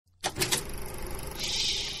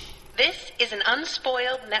is an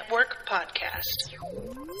Unspoiled Network podcast.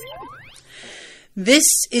 This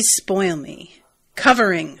is Spoil Me,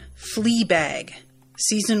 covering Fleabag,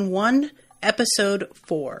 Season 1, Episode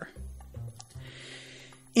 4.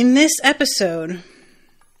 In this episode,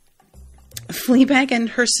 Fleabag and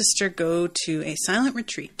her sister go to a silent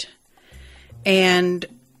retreat, and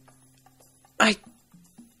I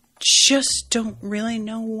just don't really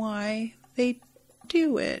know why they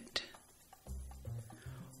do it.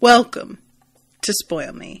 Welcome to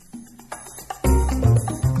Spoil Me.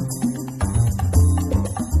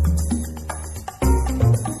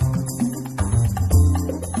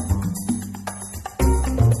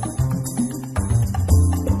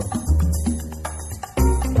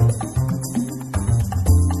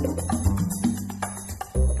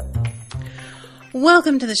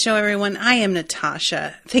 Welcome to the show, everyone. I am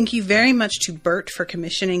Natasha. Thank you very much to Bert for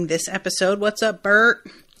commissioning this episode. What's up, Bert?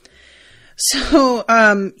 So,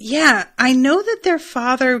 I know that their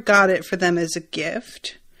father got it for them as a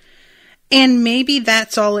gift. And maybe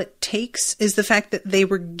that's all it takes, is the fact that they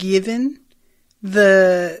were given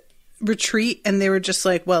the retreat and they were just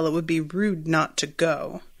like, well, it would be rude not to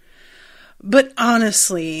go. But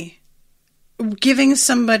honestly, giving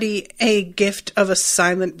somebody a gift of a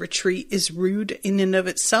silent retreat is rude in and of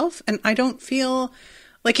itself, and I don't feel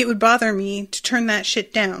like it would bother me to turn that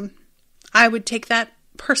shit down. I would take that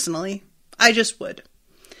personally. I just would.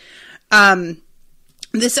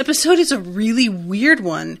 This episode is a really weird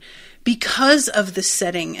one because of the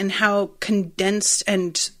setting and how condensed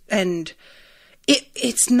and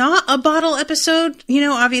it's not a bottle episode. You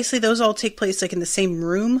know, obviously those all take place like in the same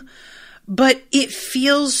room, but it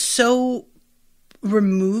feels so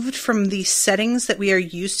removed from the settings that we are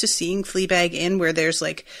used to seeing Fleabag in, where there's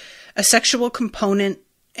like a sexual component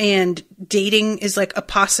and dating is like a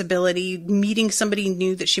possibility. Meeting somebody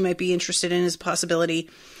new that she might be interested in is a possibility.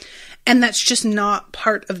 And that's just not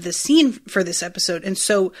part of the scene for this episode. And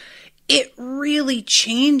so it really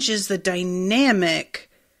changes the dynamic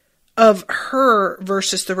of her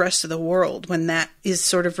versus the rest of the world when that is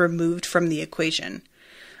sort of removed from the equation.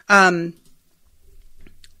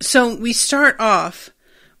 So we start off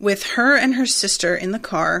with her and her sister in the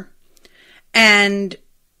car, and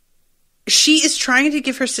she is trying to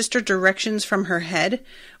give her sister directions from her head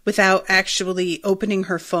without actually opening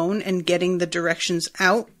her phone and getting the directions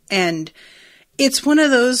out. And it's one of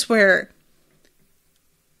those where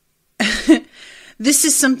this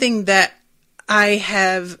is something that I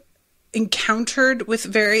have encountered with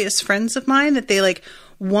various friends of mine, that they like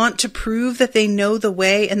want to prove that they know the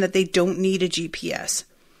way and that they don't need a GPS.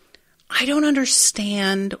 I don't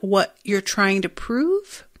understand what you're trying to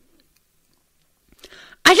prove.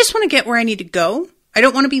 I just want to get where I need to go. I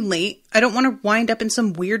don't want to be late. I don't want to wind up in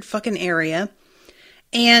some weird fucking area.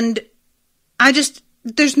 And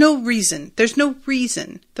there's no reason. There's no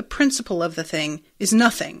reason. The principle of the thing is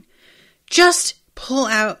nothing. Just pull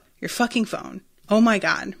out your fucking phone. Oh my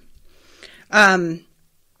God. And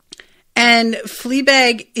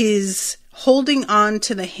Fleabag is holding on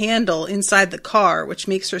to the handle inside the car, which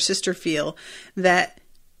makes her sister feel that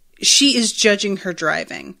she is judging her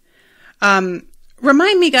driving.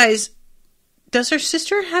 Remind me, guys, does her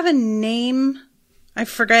sister have a name? I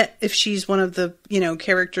forget if she's one of the,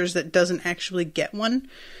 characters that doesn't actually get one,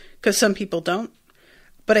 because some people don't.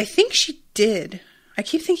 But I think she did. I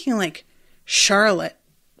keep thinking like Charlotte.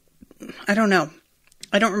 I don't know.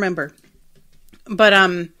 I don't remember.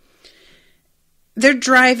 But they're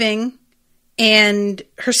driving, and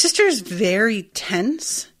her sister is very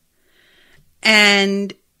tense,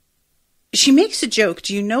 and she makes a joke.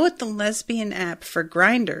 Do you know what the lesbian app for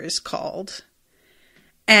Grindr is called?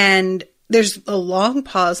 And there's a long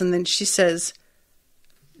pause, and then she says,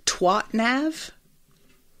 twatnav.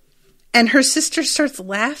 And her sister starts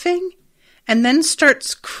laughing, and then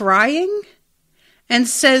starts crying, and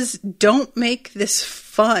says, don't make this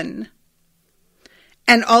fun.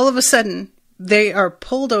 And all of a sudden, they are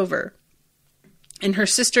pulled over, and her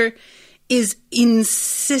sister is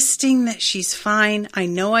insisting that she's fine. I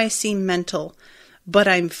know I seem mental, but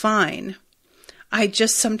I'm fine. I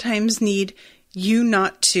just sometimes need you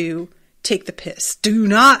not to take the piss. Do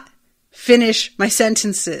not finish my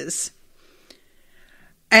sentences.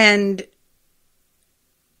 And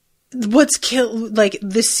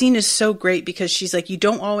this scene is so great because she's like, you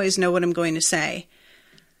don't always know what I'm going to say.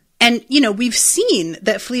 And, we've seen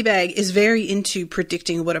that Fleabag is very into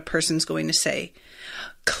predicting what a person's going to say.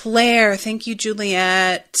 Claire, thank you,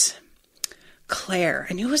 Juliet. Claire,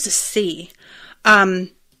 I knew it was a C.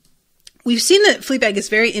 We've seen that Fleabag is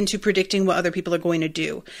very into predicting what other people are going to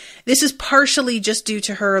do. This is partially just due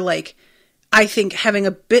to her, I think, having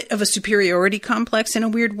a bit of a superiority complex in a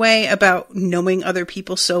weird way about knowing other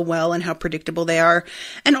people so well and how predictable they are.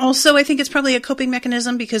 And also, I think it's probably a coping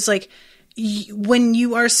mechanism because, like, when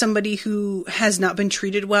you are somebody who has not been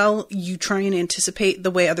treated well, you try and anticipate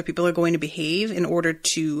the way other people are going to behave in order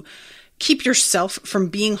to keep yourself from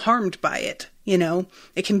being harmed by it. You know,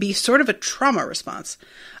 it can be sort of a trauma response.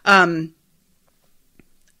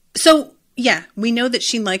 So yeah, we know that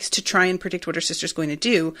she likes to try and predict what her sister's going to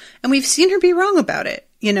do. And we've seen her be wrong about it.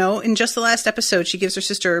 You know, in just the last episode, she gives her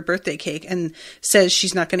sister a birthday cake and says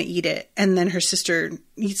she's not going to eat it. And then her sister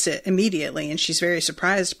eats it immediately and she's very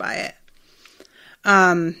surprised by it.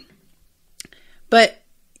 But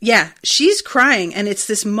yeah, she's crying and it's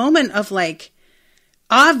this moment of like,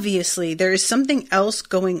 obviously there is something else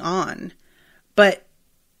going on, but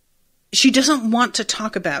she doesn't want to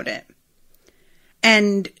talk about it.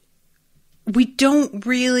 And we don't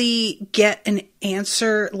really get an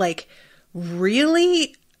answer, like,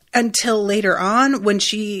 really until later on when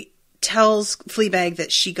she tells Fleabag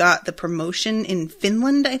that she got the promotion in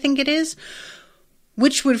Finland, I think it is,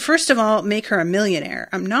 which would first of all make her a millionaire.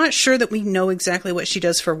 I'm not sure that we know exactly what she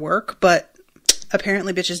does for work, but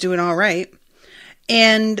apparently bitch is doing all right.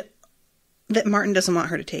 And that Martin doesn't want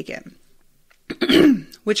her to take it.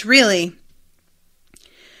 Which really,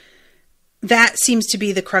 that seems to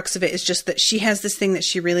be the crux of it, is just that she has this thing that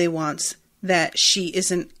she really wants that she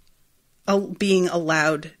isn't being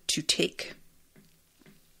allowed to take.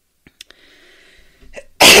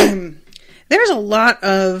 There's a lot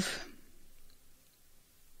of...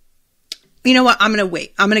 You know what? I'm going to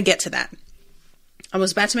wait. I'm going to get to that. I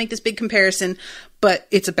was about to make this big comparison, but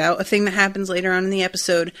it's about a thing that happens later on in the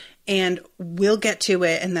episode, and we'll get to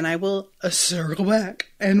it, and then I will circle back,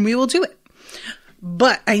 and we will do it.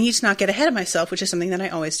 But I need to not get ahead of myself, which is something that I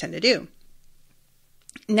always tend to do.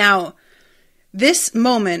 Now, this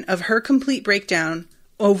moment of her complete breakdown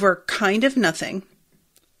over kind of nothing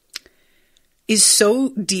is so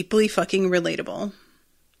deeply fucking relatable.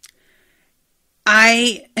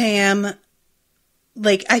 I am,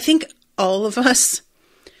 like, I think all of us,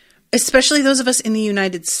 especially those of us in the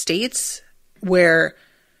United States, where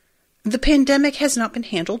the pandemic has not been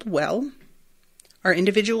handled well. Our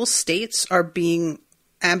individual states are being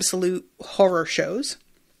absolute horror shows.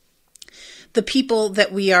 The people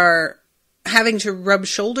that we are having to rub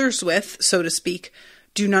shoulders with, so to speak,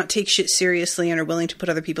 do not take shit seriously and are willing to put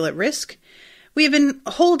other people at risk. We have been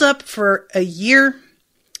holed up for a year.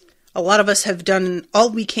 A lot of us have done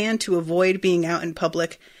all we can to avoid being out in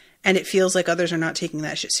public, and it feels like others are not taking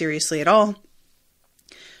that shit seriously at all.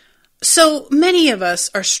 So many of us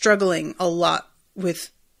are struggling a lot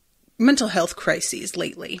with mental health crises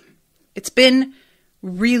lately. It's been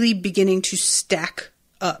really beginning to stack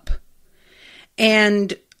up.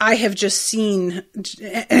 And I have just seen,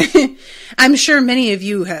 I'm sure many of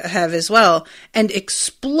you have as well, an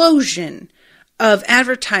explosion of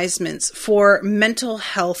advertisements for mental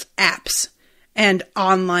health apps and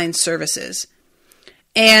online services.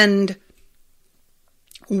 And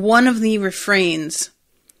one of the refrains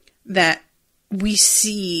that we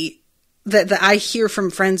see, that I hear from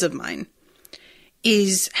friends of mine,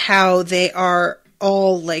 is how they are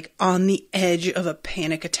all like on the edge of a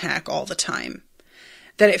panic attack all the time.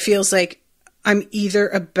 That it feels like I'm either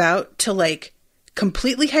about to like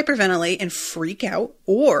completely hyperventilate and freak out,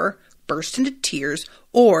 or burst into tears,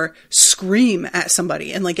 or scream at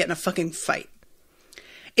somebody and like get in a fucking fight.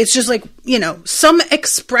 It's just like, you know, some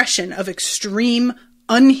expression of extreme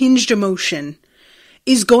unhinged emotion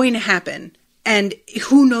is going to happen. And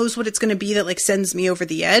who knows what it's going to be that like sends me over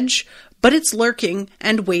the edge, but it's lurking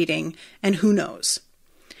and waiting, and who knows.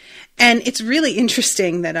 And it's really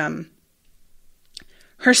interesting that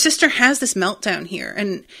her sister has this meltdown here,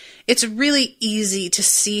 and it's really easy to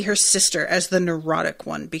see her sister as the neurotic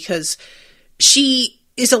one, because she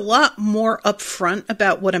is a lot more upfront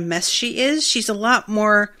about what a mess she is. She's a lot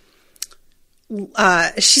more,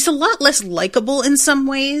 she's a lot less likable in some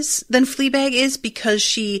ways than Fleabag is, because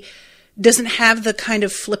she doesn't have the kind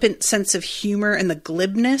of flippant sense of humor and the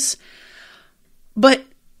glibness. But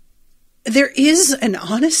there is an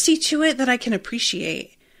honesty to it that I can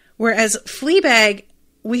appreciate. Whereas Fleabag,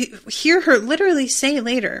 we hear her literally say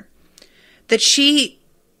later that she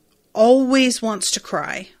always wants to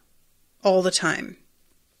cry all the time.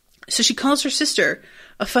 So she calls her sister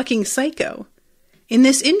a fucking psycho in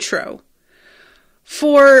this intro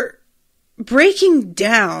for breaking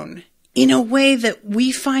down in a way that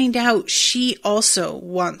we find out she also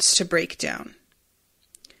wants to break down.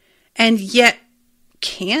 And yet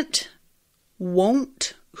can't,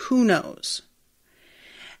 won't, who knows?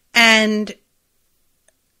 And,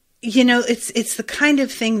 you know, it's the kind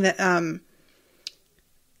of thing that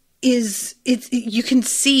you can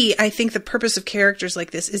see, I think the purpose of characters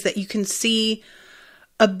like this is that you can see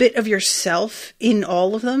a bit of yourself in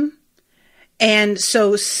all of them. And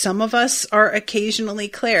so some of us are occasionally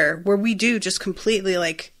Claire, where we do just completely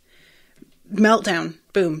like meltdown.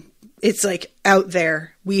 Boom. It's like out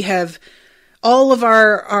there. We have all of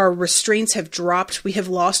our restraints have dropped. We have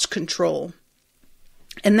lost control.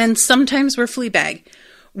 And then sometimes we're Fleabag,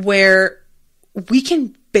 where we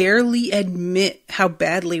can barely admit how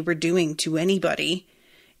badly we're doing to anybody,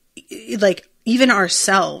 like even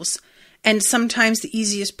ourselves. And sometimes the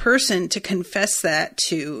easiest person to confess that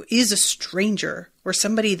to is a stranger, or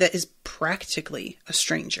somebody that is practically a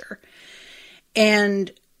stranger.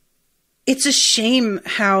 And it's a shame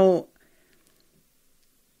how...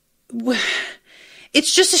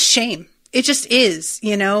 It's just a shame. It just is,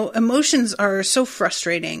 you know? Emotions are so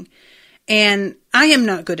frustrating. And I am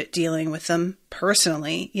not good at dealing with them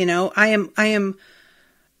personally. You know, I am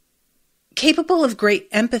capable of great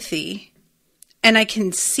empathy, and I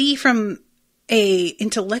can see from a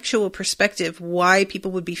intellectual perspective why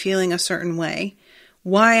people would be feeling a certain way,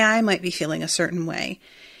 why I might be feeling a certain way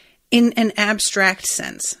in an abstract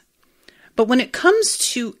sense. But when it comes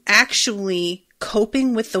to actually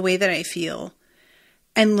coping with the way that I feel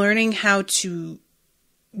and learning how to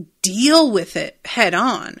deal with it head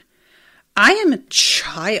on, I am a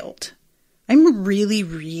child. I'm really,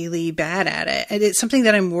 really bad at it. And it's something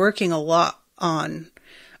that I'm working a lot on.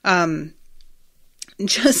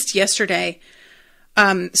 Just yesterday,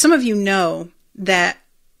 some of you know that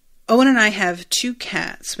Owen and I have two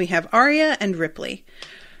cats. We have Aria and Ripley.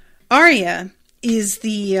 Aria is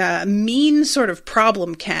the mean sort of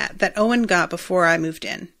problem cat that Owen got before I moved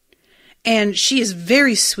in. And she is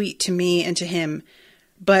very sweet to me and to him,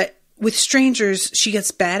 but with strangers, she gets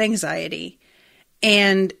bad anxiety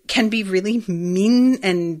and can be really mean,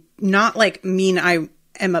 and not like mean I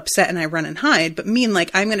am upset and I run and hide, but mean like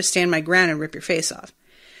I'm going to stand my ground and rip your face off.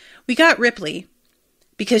 We got Ripley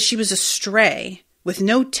because she was a stray with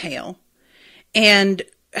no tail and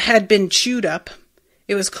had been chewed up.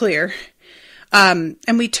 It was clear. And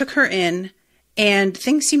we took her in, and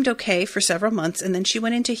things seemed okay for several months, and then she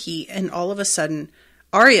went into heat, and all of a sudden,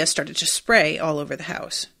 Aria started to spray all over the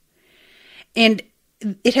house. And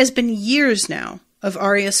it has been years now of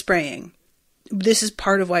Aria spraying. This is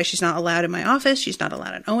part of why she's not allowed in my office. She's not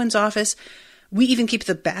allowed in Owen's office. We even keep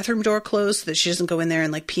the bathroom door closed so that she doesn't go in there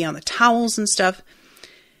and like pee on the towels and stuff.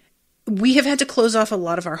 We have had to close off a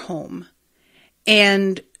lot of our home.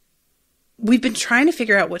 And we've been trying to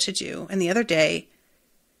figure out what to do. And the other day,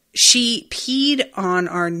 she peed on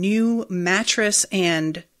our new mattress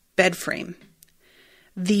and bed frame.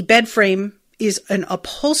 The bed frame is an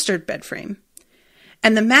upholstered bed frame.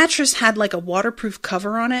 And the mattress had like a waterproof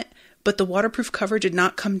cover on it, but the waterproof cover did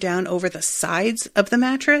not come down over the sides of the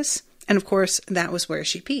mattress. And of course, that was where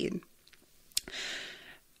she peed.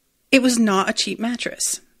 It was not a cheap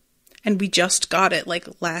mattress. And we just got it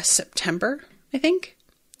like last September, I think.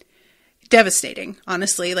 Devastating,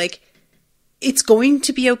 honestly. Like, it's going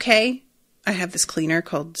to be okay. I have this cleaner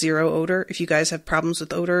called Zero Odor. If you guys have problems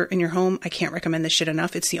with odor in your home, I can't recommend this shit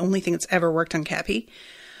enough. It's the only thing that's ever worked on cat pee.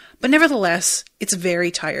 But nevertheless, it's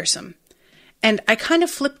very tiresome. And I kind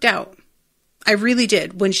of flipped out. I really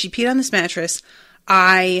did. When she peed on this mattress,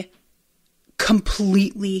 I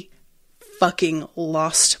completely fucking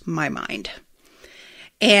lost my mind.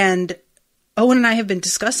 And Owen and I have been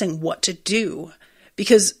discussing what to do,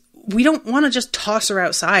 because we don't want to just toss her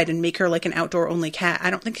outside and make her like an outdoor only cat.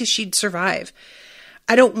 I don't think she'd survive.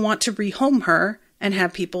 I don't want to rehome her and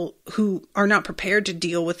have people who are not prepared to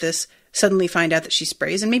deal with this suddenly find out that she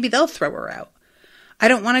sprays, and maybe they'll throw her out. I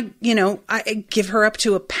don't want to, I give her up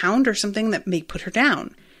to a pound or something that may put her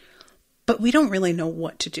down. But we don't really know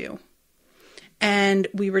what to do. And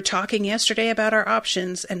we were talking yesterday about our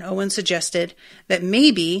options, and Owen suggested that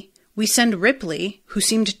maybe we send Ripley, who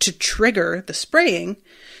seemed to trigger the spraying,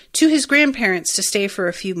 to his grandparents to stay for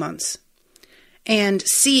a few months and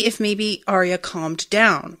see if maybe Aria calmed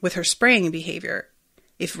down with her spraying behavior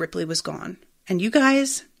if Ripley was gone. And you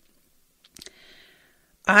guys,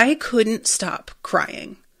 I couldn't stop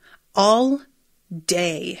crying all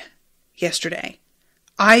day yesterday.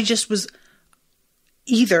 I just was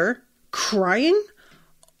either crying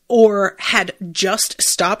or had just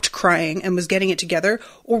stopped crying and was getting it together,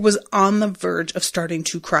 or was on the verge of starting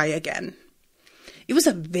to cry again. It was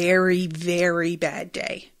a very, very bad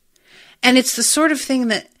day. And it's the sort of thing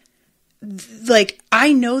that, like,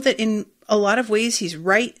 I know that in a lot of ways he's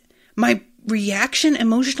right. My reaction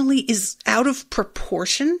emotionally is out of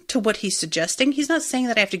proportion to what he's suggesting. He's not saying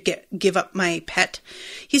that I have to give up my pet.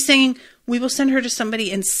 He's saying we will send her to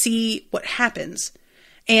somebody and see what happens.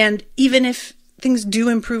 And even if things do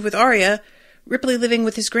improve with Arya, Ripley living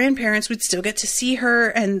with his grandparents would still get to see her,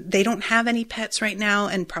 and they don't have any pets right now,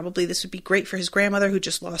 and probably this would be great for his grandmother who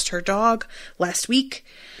just lost her dog last week.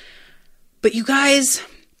 But you guys,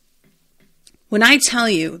 when I tell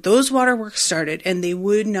you, those waterworks started and they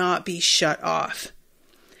would not be shut off.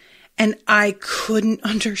 And I couldn't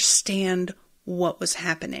understand what was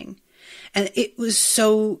happening. And it was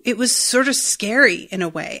sort of scary in a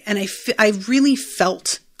way. And I really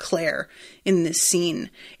felt Claire in this scene.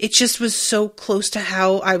 It just was so close to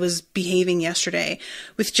how I was behaving yesterday,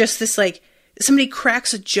 with just this, like, somebody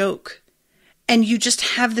cracks a joke and you just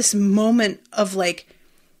have this moment of, like,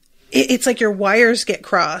 it's like your wires get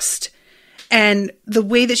crossed. And the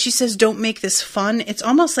way that she says, don't make this fun, it's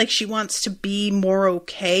almost like she wants to be more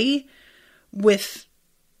okay with,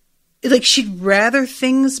 like, she'd rather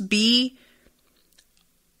things be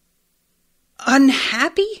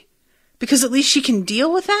unhappy because at least she can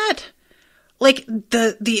deal with that. Like,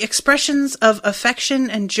 the expressions of affection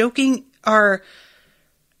and joking are,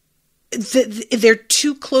 they're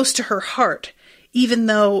too close to her heart. Even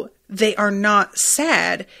though they are not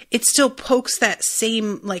sad, it still pokes that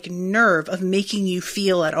same, like, nerve of making you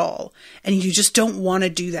feel at all. And you just don't want to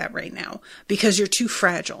do that right now because you're too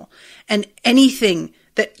fragile. And anything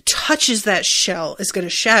that touches that shell is going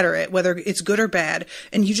to shatter it, whether it's good or bad.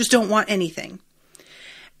 And you just don't want anything.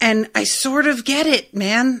 And I sort of get it,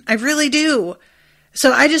 man. I really do.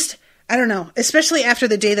 So I don't know, especially after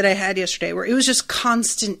the day that I had yesterday where it was just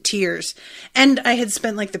constant tears. And I had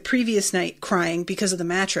spent, like, the previous night crying because of the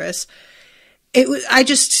mattress.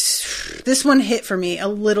 This one hit for me a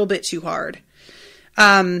little bit too hard.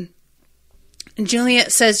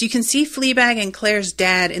 Juliet says, you can see Fleabag and Claire's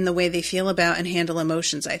dad in the way they feel about and handle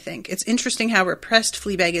emotions, I think. It's interesting how repressed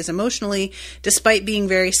Fleabag is emotionally, despite being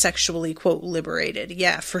very sexually, quote, liberated.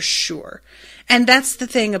 Yeah, for sure. And that's the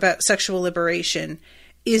thing about sexual liberation,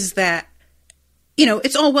 is that, you know,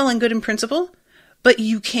 it's all well and good in principle, but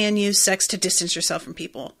you can use sex to distance yourself from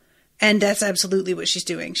people. And that's absolutely what she's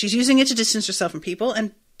doing. She's using it to distance herself from people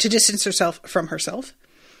and to distance herself from herself.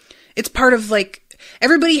 It's part of, like,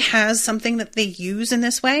 everybody has something that they use in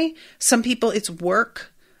this way. Some people, it's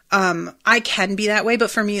work. I can be that way, but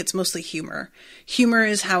for me, it's mostly humor. Humor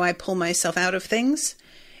is how I pull myself out of things.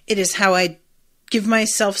 It is how I give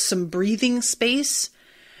myself some breathing space,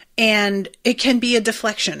 and it can be a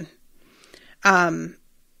deflection. And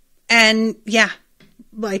yeah,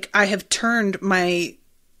 like, I have turned my,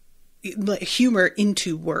 like, humor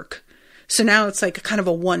into work. So now it's like a kind of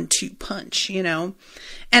a 1-2 punch, you know?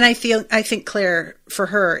 And I think Claire, for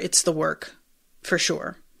her, it's the work, for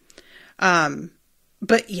sure.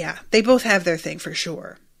 But yeah, they both have their thing, for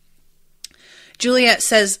sure. Juliet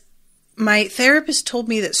says, my therapist told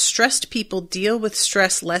me that stressed people deal with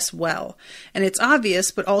stress less well. And it's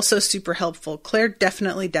obvious, but also super helpful. Claire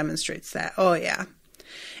definitely demonstrates that. Oh yeah.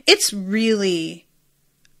 It's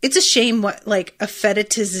a shame what, like, a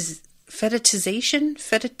fetishization?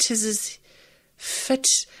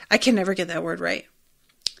 I can never get that word right.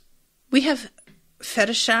 We have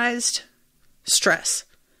fetishized stress,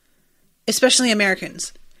 especially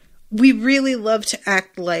Americans. We really love to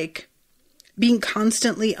act like being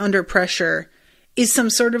constantly under pressure is some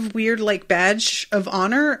sort of weird, like, badge of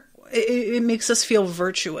honor. It makes us feel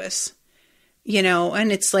virtuous, you know,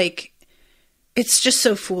 and it's like, it's just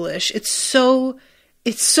so foolish. It's so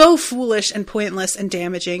foolish and pointless and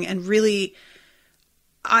damaging, and really,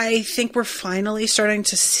 I think we're finally starting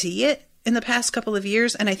to see it in the past couple of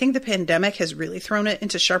years. And I think the pandemic has really thrown it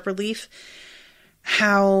into sharp relief,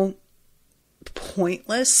 how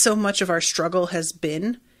pointless so much of our struggle has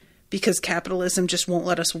been because capitalism just won't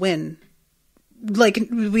let us win. Like,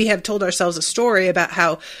 we have told ourselves a story about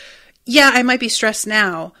how, yeah, I might be stressed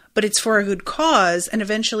now, but it's for a good cause, and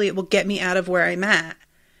eventually it will get me out of where I'm at.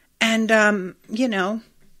 And, you know,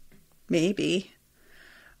 maybe.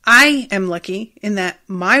 I am lucky in that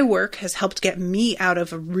my work has helped get me out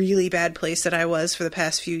of a really bad place that I was for the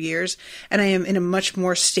past few years, and I am in a much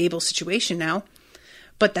more stable situation now.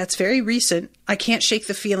 But that's very recent. I can't shake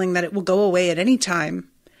the feeling that it will go away at any time.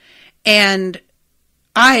 And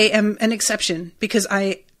I am an exception because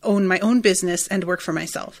I own my own business and work for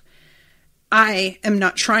myself. I am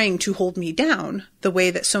not trying to hold me down the way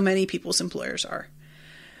that so many people's employers are.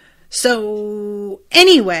 So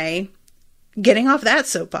anyway, getting off that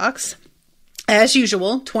soapbox, as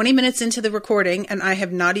usual, 20 minutes into the recording, and I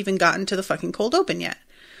have not even gotten to the fucking cold open yet.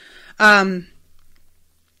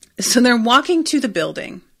 So they're walking to the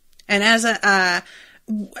building, and as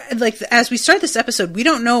we start this episode, we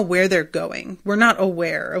don't know where they're going. We're not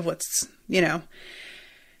aware of what's, you know.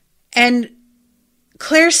 And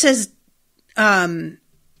Claire says,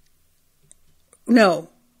 no.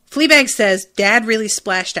 Fleabag says Dad really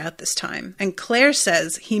splashed out this time, and Claire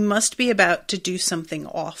says he must be about to do something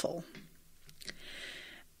awful.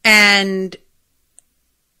 And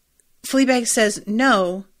Fleabag says,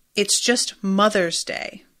 no, it's just Mother's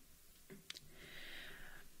Day.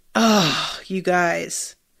 Oh, you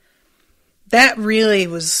guys. That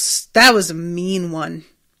was a mean one.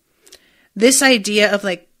 This idea of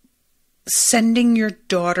like sending your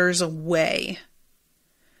daughters away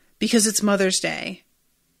because it's Mother's Day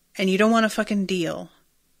and you don't want to fucking deal.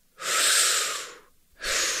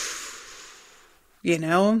 You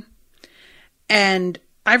know? And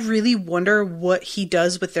I really wonder what he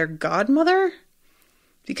does with their godmother.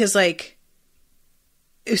 Because like,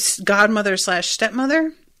 it's godmother /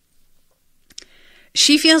 stepmother.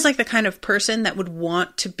 She feels like the kind of person that would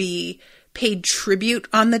want to be paid tribute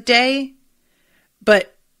on the day,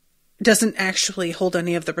 but doesn't actually hold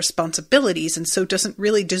any of the responsibilities, and so doesn't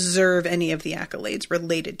really deserve any of the accolades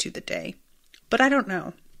related to the day. But I don't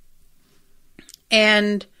know.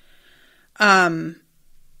 And they're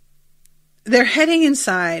heading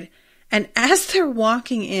inside, and as they're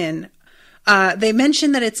walking in, they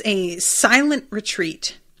mention that it's a silent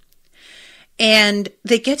retreat. And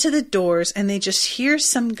they get to the doors and they just hear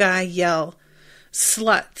some guy yell,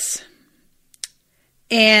 "Sluts."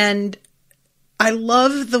 And I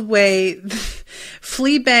love the way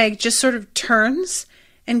Fleabag just sort of turns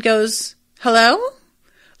and goes, "Hello?"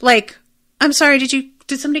 Like, I'm sorry,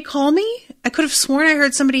 did somebody call me? I could have sworn I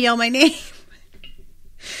heard somebody yell my name.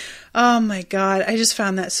 Oh my God. I just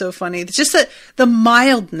found that so funny. It's just the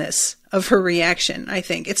mildness of her reaction, I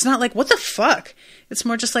think. It's not like, what the fuck? It's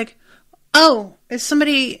more just like, oh, is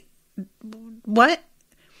somebody, what?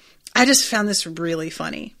 I just found this really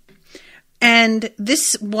funny. And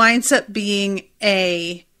this winds up being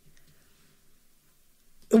a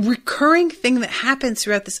recurring thing that happens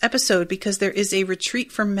throughout this episode because there is a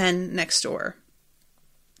retreat for men next door.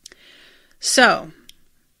 So,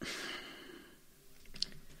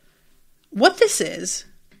 what this is,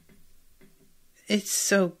 it's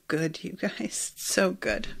so good, you guys. It's so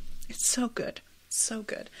good. It's so good. It's so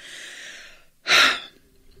good.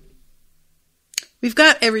 We've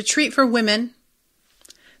got a retreat for women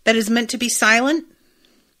that is meant to be silent,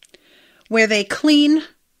 where they clean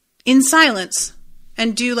in silence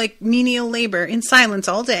and do like menial labor in silence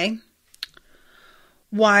all day,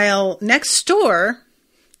 while next door,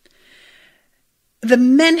 the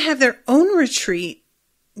men have their own retreat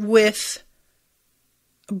with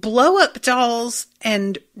blow-up dolls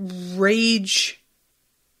and rage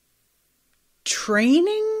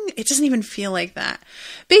training? It doesn't even feel like that.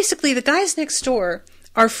 Basically, the guys next door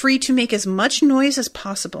are free to make as much noise as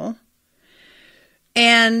possible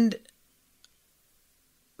and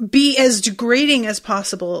be as degrading as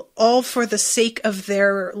possible, all for the sake of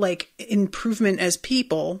their, like, improvement as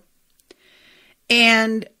people.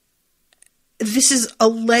 And this is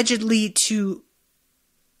allegedly to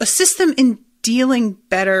assist them in dealing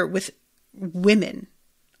better with women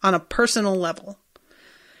on a personal level.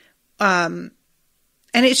 And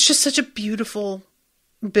it's just such a beautiful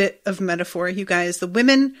bit of metaphor, you guys. The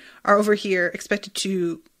women are over here expected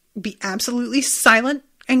to be absolutely silent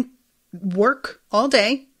and work all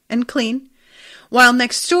day and clean, while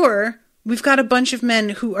next door we've got a bunch of men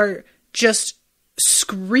who are just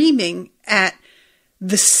screaming at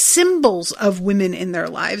the symbols of women in their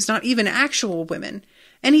lives, not even actual women,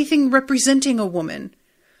 anything representing a woman,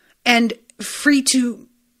 and free to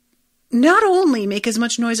not only make as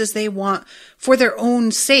much noise as they want for their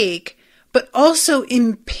own sake, but also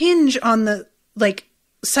impinge on the, like,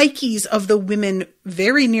 psyches of the women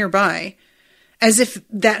very nearby, as if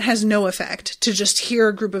that has no effect, to just hear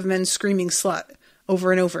a group of men screaming slut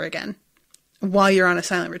over and over again while you're on a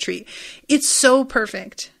silent retreat. It's so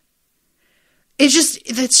perfect.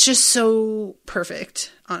 That's just so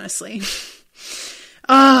perfect, honestly.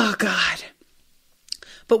 Oh, God.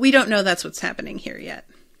 But we don't know that's what's happening here yet.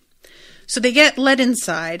 So they get led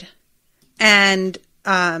inside, and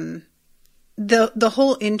the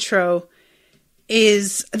whole intro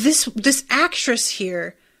is this actress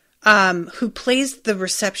here who plays the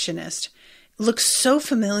receptionist looks so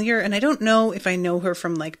familiar, and I don't know if I know her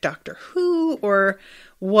from like Doctor Who or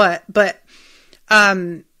what, but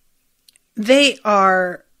they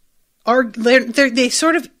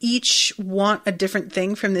sort of each want a different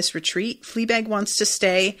thing from this retreat. Fleabag wants to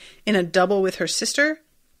stay in a double with her sister,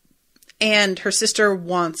 and her sister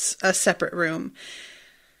wants a separate room.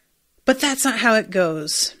 But that's not how it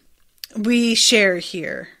goes. We share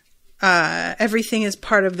here. Everything is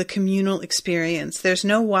part of the communal experience. There's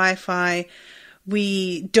no Wi-Fi.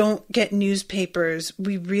 We don't get newspapers.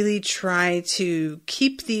 We really try to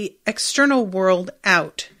keep the external world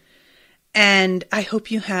out. And I hope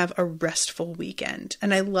you have a restful weekend.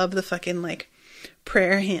 And I love the fucking like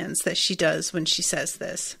prayer hands that she does when she says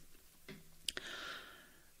this.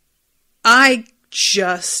 I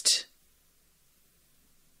just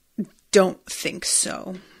don't think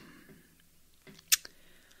so.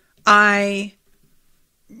 I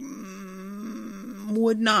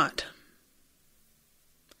would not.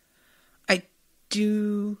 I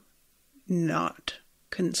do not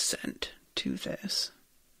consent to this.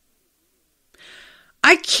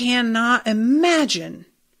 I cannot imagine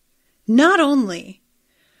not only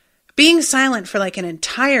being silent for like an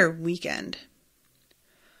entire weekend,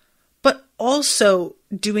 but also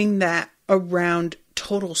doing that around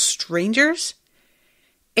total strangers,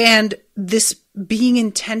 and this being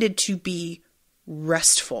intended to be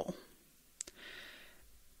restful.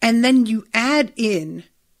 And then you add in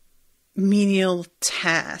menial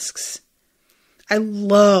tasks. I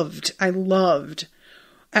loved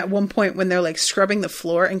at one point when they're like scrubbing the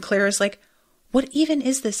floor and Clara's like, what even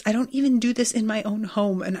is this? I don't even do this in my own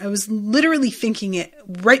home. And I was literally thinking it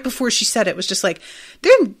right before she said it. It was just like,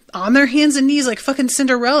 they're on their hands and knees like fucking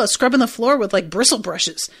Cinderella scrubbing the floor with like bristle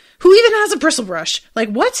brushes. Who even has a bristle brush? Like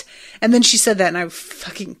what? And then she said that and I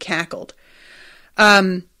fucking cackled.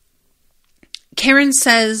 Karen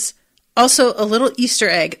says, also a little Easter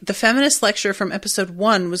egg. The feminist lecture from episode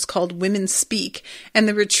 1 was called Women Speak, and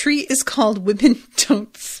the retreat is called Women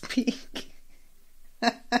Don't Speak.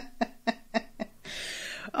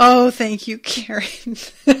 Oh, thank you, Karen.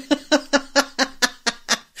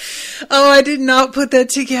 Oh, I did not put that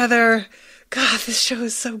together. God, this show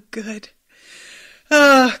is so good.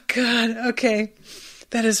 Oh, God. Okay.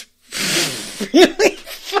 That is really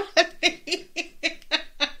funny.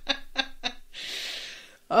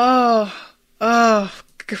 Oh,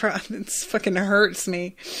 God, this fucking hurts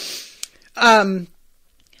me. And,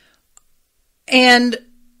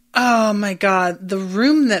 oh my God, the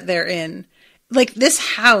room that they're in, like this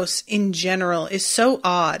house in general is so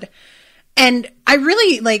odd. And I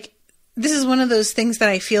really like, this is one of those things that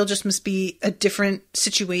I feel just must be a different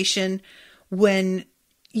situation when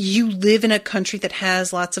you live in a country that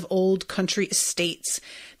has lots of old country estates.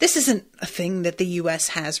 This isn't a thing that the US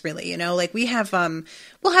has really, you know, like we have,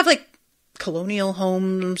 we'll have like colonial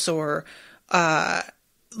homes or,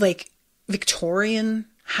 like Victorian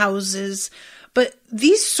houses, but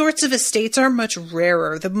these sorts of estates are much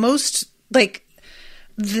rarer. The most, like,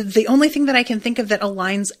 the only thing that I can think of that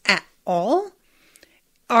aligns at all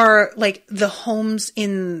are like the homes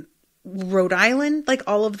in Rhode Island, like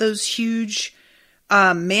all of those huge,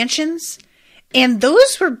 mansions. And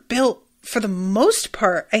those were built for the most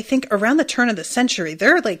part, I think around the turn of the century.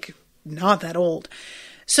 They're like not that old.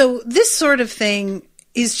 So this sort of thing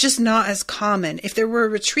is just not as common. If there were a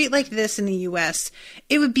retreat like this in the US,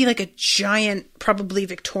 it would be like a giant, probably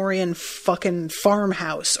Victorian fucking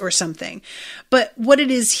farmhouse or something. But what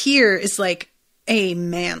it is here is like a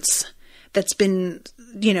manse that's been,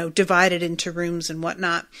 you know, divided into rooms and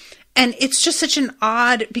whatnot. And it's just such an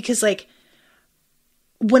odd, because like,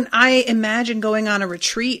 when I imagine going on a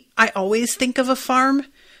retreat, I always think of a farm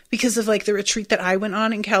because of like the retreat that I went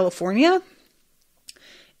on in California.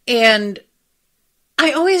 And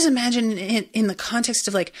I always imagine it in the context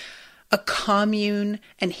of like a commune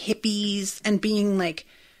and hippies and being like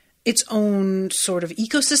its own sort of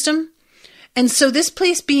ecosystem. And so this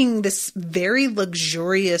place being this very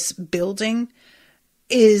luxurious building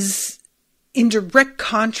is in direct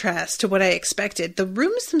contrast to what I expected. The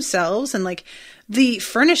rooms themselves and like the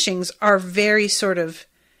furnishings are very sort of,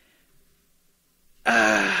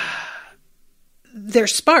 they're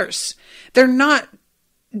sparse. They're not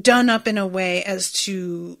done up in a way as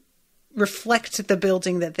to reflect the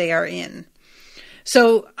building that they are in.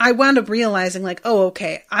 So I wound up realizing like, oh,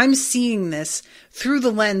 okay, I'm seeing this through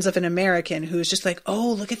the lens of an American who's just like,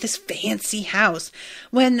 oh, look at this fancy house.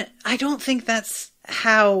 When I don't think that's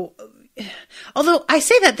how, although I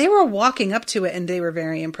say that they were walking up to it and they were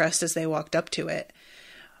very impressed as they walked up to it.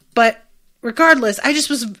 But regardless,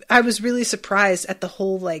 I was really surprised at the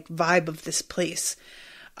whole like vibe of this place.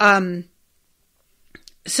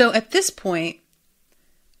 So at this point,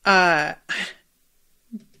 Claire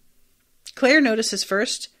notices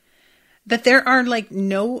first that there are like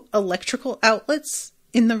no electrical outlets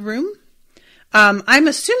in the room. I'm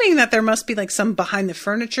assuming that there must be like some behind the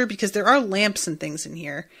furniture because there are lamps and things in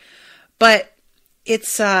here, but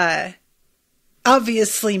it's,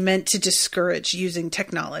 obviously meant to discourage using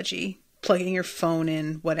technology, plugging your phone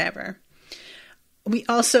in, whatever. We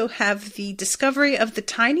also have the discovery of the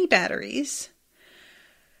tiny batteries,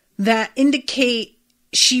 that indicate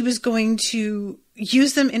she was going to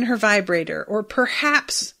use them in her vibrator, or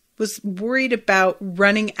perhaps was worried about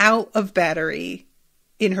running out of battery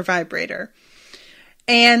in her vibrator.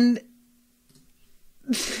 And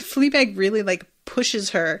Fleabag really pushes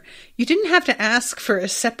her. You didn't have to ask for a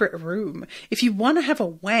separate room. If you want to have a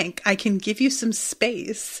wank, I can give you some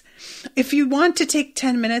space. If you want to take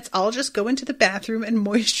 10 minutes, I'll just go into the bathroom and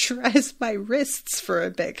moisturize my wrists for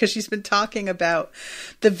a bit. Because she's been talking about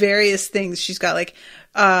the various things. She's got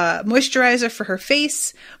moisturizer for her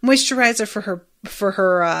face, moisturizer for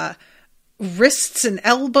her wrists and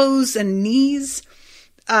elbows and knees,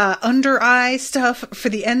 under eye stuff for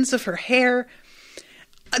the ends of her hair.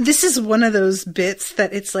 This is one of those bits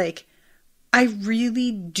that it's I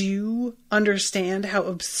really do understand how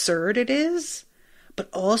absurd it is, but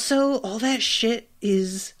also all that shit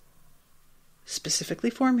is specifically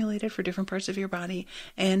formulated for different parts of your body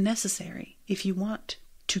and necessary if you want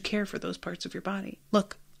to care for those parts of your body.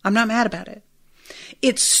 Look, I'm not mad about it.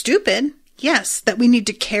 It's stupid, yes, that we need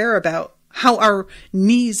to care about how our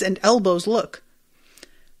knees and elbows look.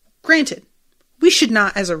 Granted, we should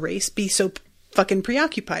not as a race be so fucking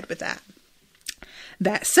preoccupied with that.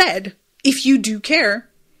 That said, if you do care,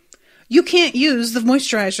 you can't use the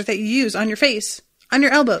moisturizer that you use on your face, on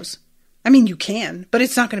your elbows. I mean, you can, but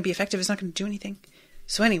it's not going to be effective. It's not going to do anything.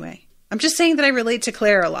 So anyway, I'm just saying that I relate to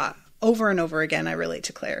Claire a lot. Over and over again, I relate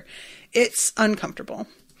to Claire. It's uncomfortable.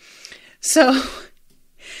 So,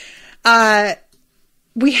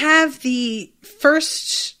 we have the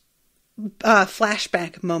first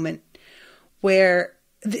flashback moment where,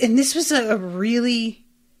 and this was a really,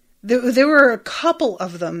 there were a couple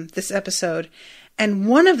of them this episode, and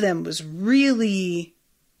one of them was really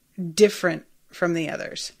different from the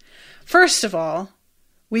others. First of all,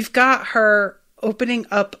 we've got her opening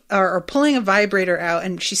up or pulling a vibrator out,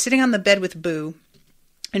 and she's sitting on the bed with Boo,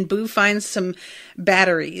 and Boo finds some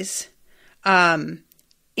batteries, and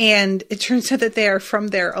it turns out that they are from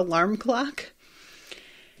their alarm clock.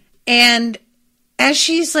 And as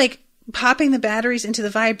she's popping the batteries into the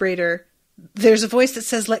vibrator, there's a voice that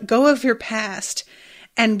says, "Let go of your past."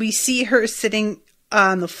 And we see her sitting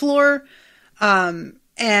on the floor,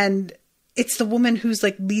 and it's the woman who's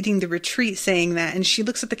leading the retreat saying that. And she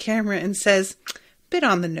looks at the camera and says, "Bit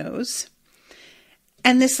on the nose."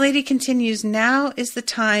 And this lady continues, "Now is the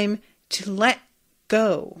time to let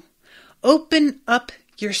go. Open up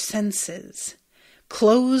your senses.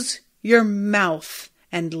 Close your mouth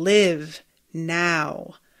and live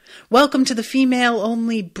now. Welcome to the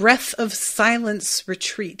female-only Breath of Silence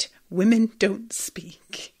retreat. Women don't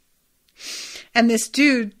speak." And this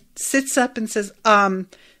dude sits up and says,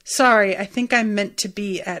 "Sorry, I think I'm meant to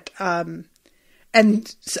be at,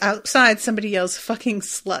 and outside somebody yells, 'Fucking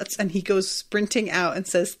sluts,' and he goes sprinting out and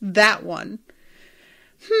says, 'That one.'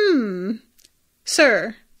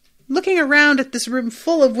 Sir, looking around at this room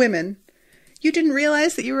full of women, you didn't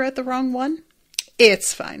realize that you were at the wrong one?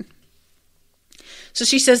 It's fine." So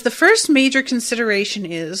she says, the first major consideration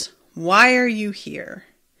is, why are you here?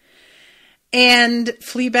 And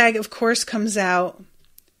Fleabag, of course, comes out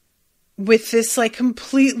with this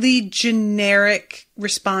completely generic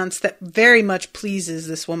response that very much pleases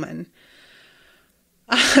this woman.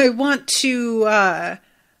 "I want to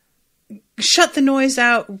shut the noise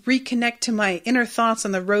out, reconnect to my inner thoughts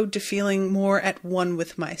on the road to feeling more at one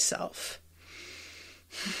with myself."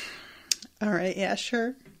 All right, yeah,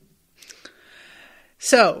 sure.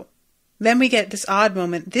 So, then we get this odd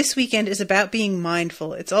moment. This weekend is about being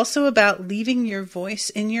mindful. It's also about leaving your voice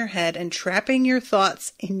in your head and trapping your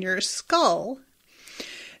thoughts in your skull.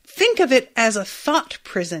 Think of it as a thought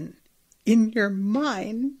prison in your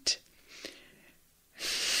mind.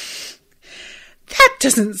 That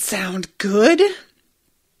doesn't sound good.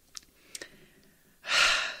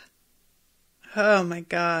 Oh my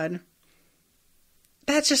God.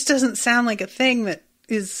 That just doesn't sound like a thing that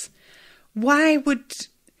is... Why would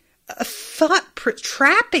a thought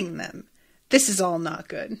trapping them? This is all not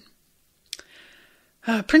good.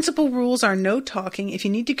 Principal rules are no talking. If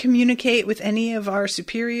you need to communicate with any of our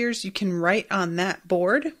superiors, you can write on that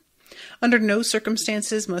board. Under no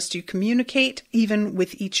circumstances must you communicate, even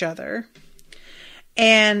with each other.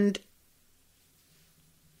 And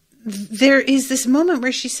there is this moment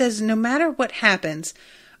where she says, no matter what happens,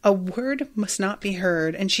 a word must not be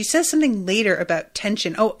heard. And she says something later about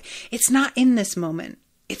tension. Oh, it's not in this moment.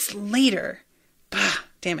 It's later. Bah,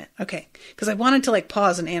 damn it. Okay. Because I wanted to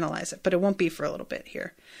pause and analyze it, but it won't be for a little bit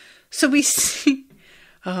here. So we see,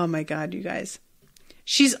 oh my God, you guys.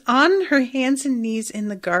 She's on her hands and knees in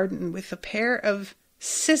the garden with a pair of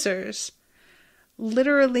scissors,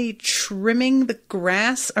 literally trimming the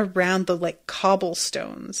grass around the like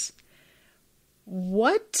cobblestones.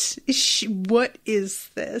 What is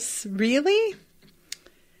this? Really?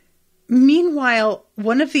 Meanwhile,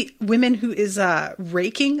 one of the women who is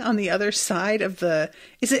raking on the other side of I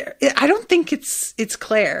don't think it's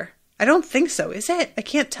Claire. I don't think so. Is it? I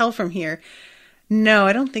can't tell from here. No,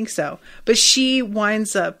 I don't think so. But she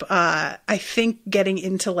winds up, I think, getting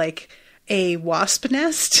into like a wasp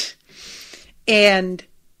nest, and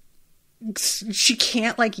she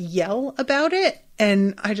can't like yell about it.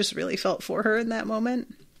 And I just really felt for her in that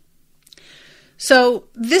moment. So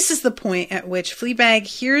this is the point at which Fleabag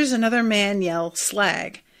hears another man yell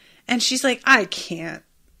slag. And she's like, I can't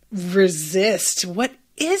resist. What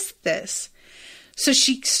is this? So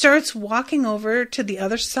she starts walking over to the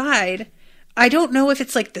other side. I don't know if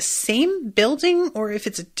it's like the same building or if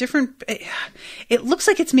it's a different... It looks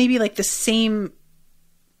like it's maybe like the same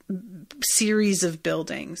series of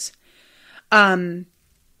buildings.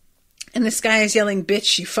 And this guy is yelling,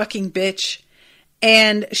 bitch, you fucking bitch.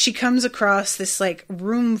 And she comes across this like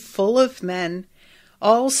room full of men,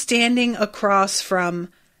 all standing across from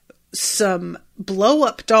some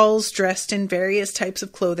blow-up dolls dressed in various types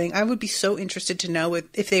of clothing. I would be so interested to know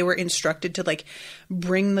if they were instructed to like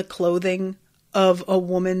bring the clothing of a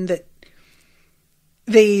woman that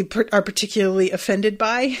they are particularly offended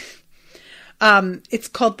by. It's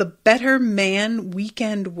called the Better Man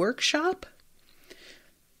Weekend Workshop.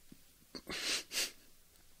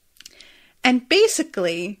 And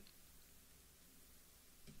basically,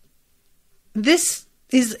 this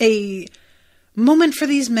is a moment for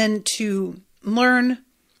these men to learn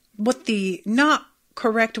what the not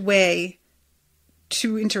correct way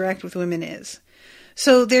to interact with women is.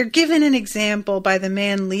 So they're given an example by the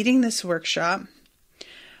man leading this workshop.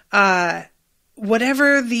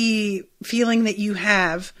 Whatever the feeling that you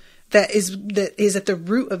have that is at the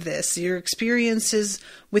root of this, your experiences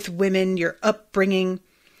with women, your upbringing,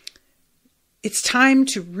 it's time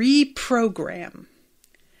to reprogram.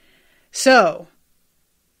 So,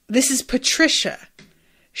 this is Patricia.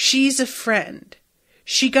 She's a friend.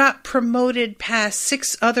 She got promoted past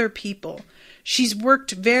 6 other people. She's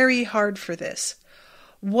worked very hard for this.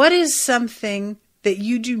 What is something that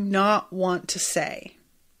you do not want to say?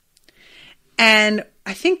 And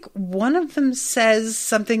I think one of them says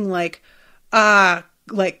something like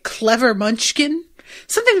clever munchkin.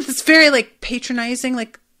 Something that's very like patronizing,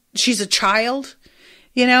 like she's a child,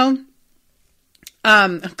 you know?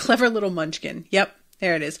 A clever little munchkin. Yep,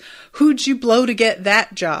 there it is. Who'd you blow to get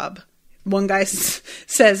that job? One guy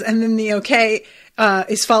says, and then the okay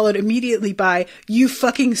is followed immediately by, you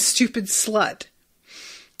fucking stupid slut.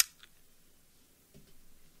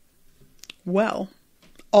 Well,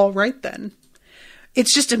 all right then.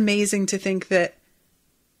 It's just amazing to think that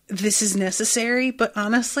this is necessary, but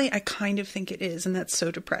honestly, I kind of think it is, and that's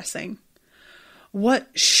so depressing. What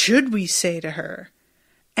should we say to her?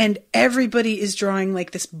 And everybody is drawing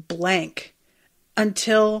like this blank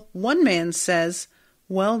until one man says,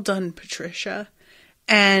 well done, Patricia.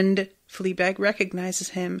 And Fleabag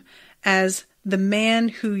recognizes him as the man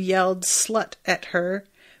who yelled slut at her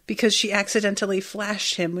because she accidentally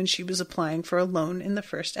flashed him when she was applying for a loan in the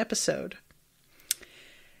first episode.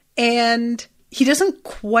 And he doesn't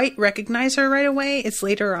quite recognize her right away. It's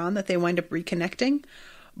later on that they wind up reconnecting.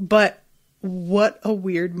 But what a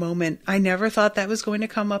weird moment. I never thought that was going to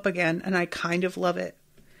come up again, and I kind of love it.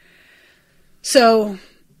 So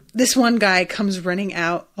this one guy comes running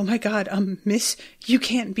out. Oh my God, miss, you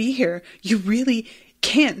can't be here. You really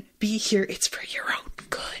can't be here. It's for your own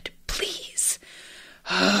good. Please.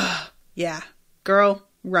 Yeah. Girl,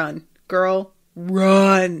 run. Girl,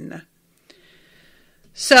 run.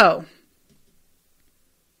 So,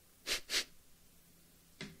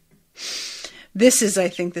 this is, I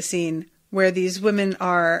think, the scene where these women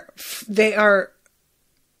are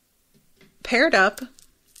paired up.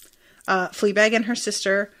 Fleabag and her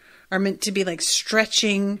sister are meant to be like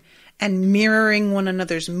stretching and mirroring one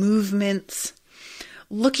another's movements,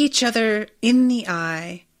 look each other in the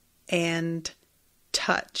eye, and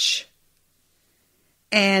touch.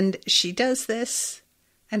 And she does this.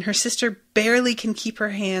 And her sister barely can keep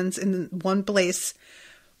her hands in one place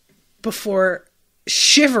before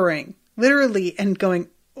shivering, literally, and going,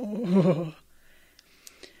 oh.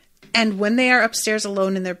 And when they are upstairs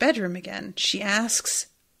alone in their bedroom again, she asks,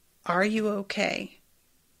 are you okay?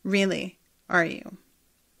 Really, are you?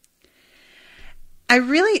 I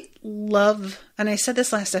really love, and I said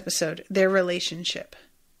this last episode, their relationship.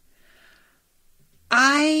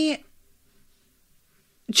 I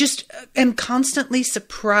just am constantly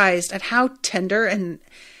surprised at how tender and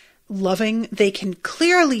loving they can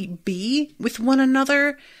clearly be with one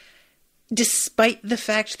another, despite the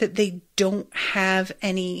fact that they don't have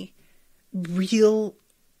any real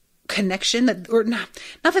connection, or not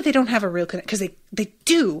that they don't have a real connection, because they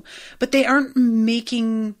do, but they aren't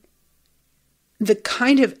making the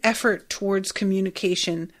kind of effort towards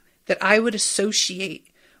communication that I would associate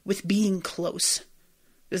with being close.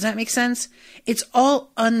 Does that make sense? It's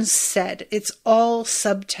all unsaid. It's all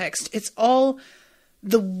subtext. It's all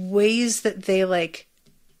the ways that they like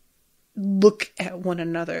look at one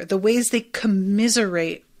another, the ways they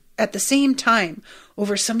commiserate at the same time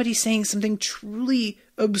over somebody saying something truly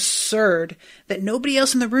absurd that nobody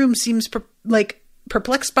else in the room seems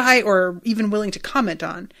perplexed by or even willing to comment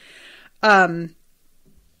on. I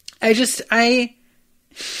just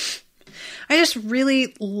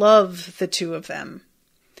really love the two of them.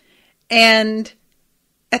 And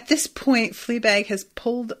at this point, Fleabag has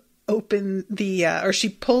pulled open or she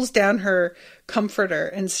pulls down her comforter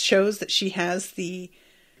and shows that she has the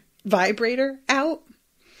vibrator out.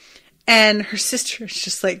 And her sister is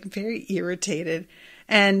just like very irritated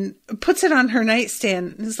and puts it on her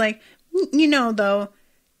nightstand and is like, though,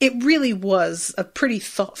 it really was a pretty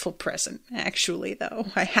thoughtful present, actually, though,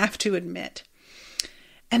 I have to admit.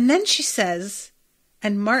 And then she says,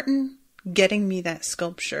 and Martin getting me that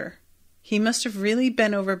sculpture, he must have really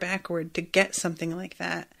bent over backward to get something like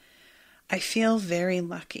that. I feel very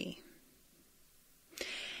lucky.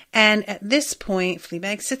 And at this point,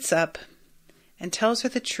 Fleabag sits up and tells her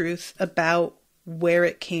the truth about where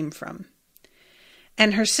it came from.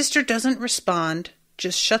 And her sister doesn't respond,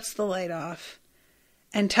 just shuts the light off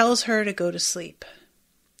and tells her to go to sleep.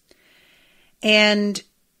 And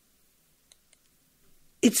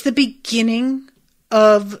it's the beginning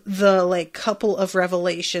of the couple of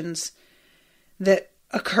revelations that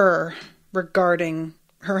occur regarding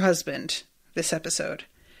her husband this episode.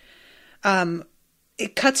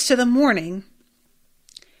 It cuts to the morning,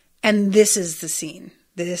 and this is the scene.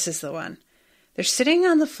 This is the one. They're sitting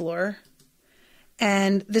on the floor,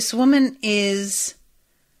 and this woman is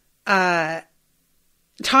talking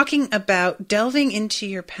about delving into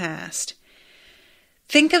your past.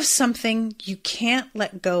 Think of something you can't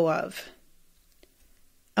let go of.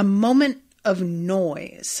 A moment of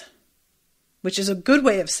noise, which is a good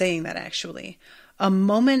way of saying that, actually. A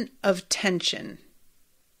moment of tension.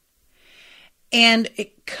 And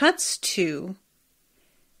it cuts to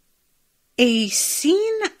a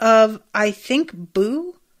scene of, I think,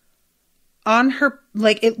 Boo on her,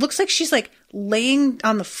 it looks like she's laying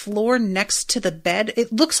on the floor next to the bed.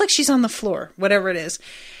 It looks like she's on the floor, whatever it is.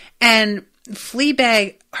 And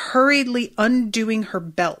Fleabag hurriedly undoing her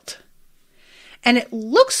belt. And it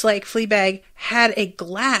looks like Fleabag had a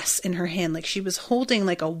glass in her hand, like she was holding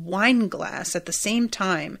a wine glass at the same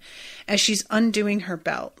time as she's undoing her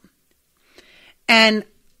belt. And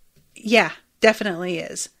yeah, definitely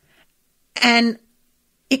is. And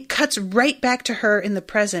it cuts right back to her in the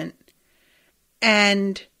present.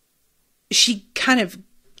 And she kind of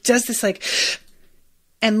does this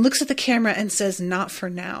and looks at the camera and says, "Not for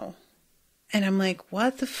now." And I'm like,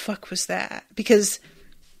 what the fuck was that? Because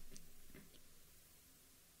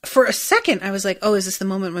for a second I was like, oh, is this the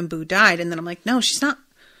moment when Boo died? And then I'm like, no, she's not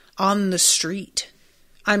on the street.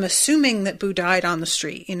 I'm assuming that Boo died on the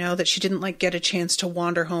street, that she didn't get a chance to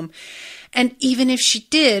wander home. And even if she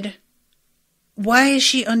did, why is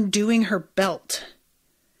she undoing her belt?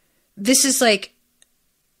 This is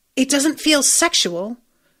it doesn't feel sexual.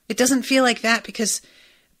 It doesn't feel like that because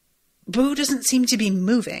Boo doesn't seem to be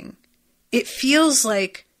moving. It feels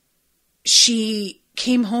like she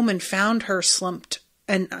came home and found her slumped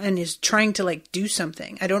and is trying to do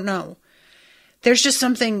something. I don't know. There's just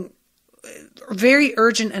something very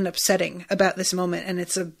urgent and upsetting about this moment, and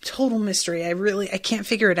it's a total mystery. I can't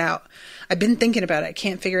figure it out. I've been thinking about it. I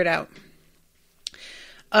can't figure it out.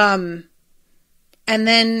 And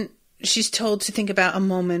then she's told to think about a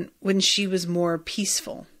moment when she was more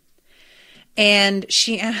peaceful. And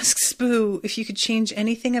she asks Boo, if you could change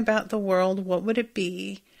anything about the world, what would it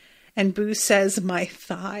be? And Boo says, my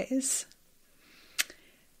thighs.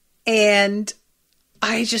 And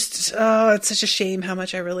I just, it's such a shame how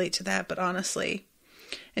much I relate to that, but honestly.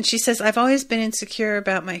 And she says, I've always been insecure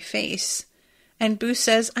about my face. And Boo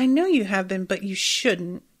says, I know you have been, but you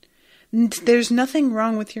shouldn't. There's nothing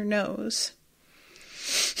wrong with your nose.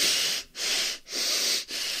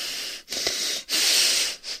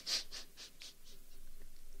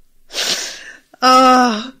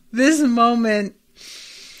 Oh, this moment.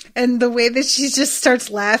 And the way that she just starts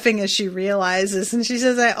laughing as she realizes. And she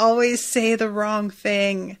says, I always say the wrong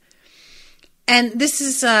thing. And this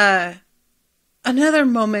is another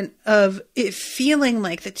moment of it feeling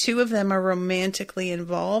like the two of them are romantically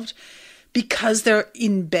involved because they're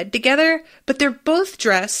in bed together, but they're both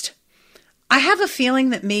dressed. I have a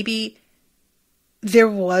feeling that maybe there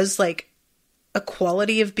was like a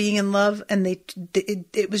quality of being in love, and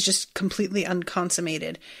it was just completely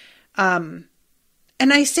unconsummated. And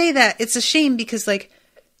I say that it's a shame because like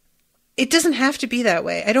it doesn't have to be that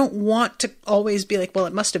way. I don't want to always be like, well,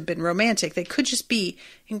 it must have been romantic. They could just be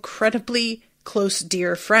incredibly close,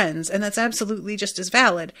 dear friends, and that's absolutely just as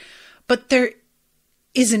valid. But there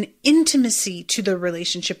is an intimacy to the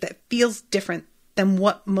relationship that feels different than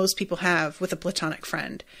what most people have with a platonic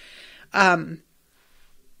friend.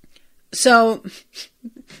 So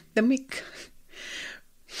then we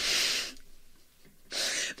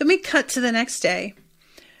cut to the next day.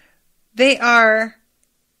 They are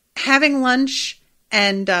having lunch,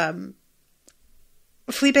 and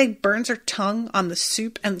Fleabag burns her tongue on the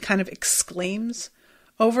soup and kind of exclaims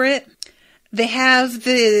over it. They have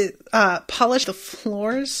the polish the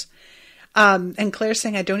floors, and Claire's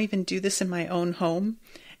saying, I don't even do this in my own home.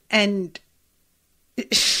 And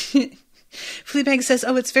Fleabag says,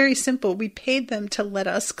 oh, it's very simple. We paid them to let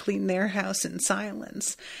us clean their house in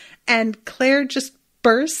silence. And Claire just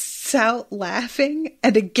bursts out laughing.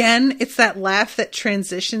 And again, it's that laugh that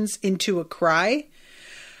transitions into a cry.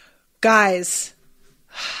 Guys,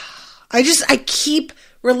 I keep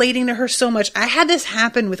relating to her so much. I had this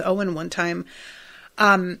happen with Owen one time.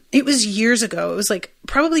 It was years ago. It was like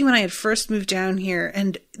probably when I had first moved down here,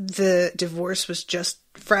 and the divorce was just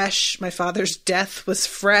fresh. My father's death was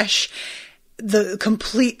fresh. The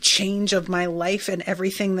complete change of my life and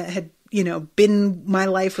everything that had, been my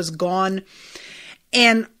life was gone.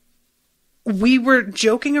 And we were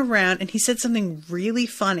joking around, and he said something really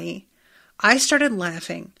funny. I started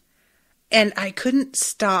laughing, and I couldn't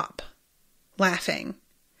stop laughing.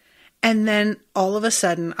 And then all of a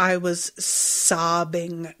sudden I was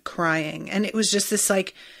sobbing, crying. And it was just this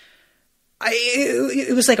like,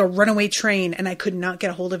 it was like a runaway train, and I could not get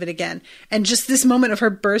a hold of it again. And just this moment of her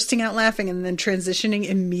bursting out laughing and then transitioning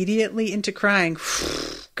immediately into crying.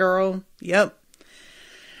 Girl, yep.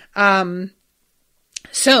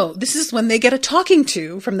 So this is when they get a talking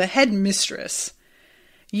to from the head mistress.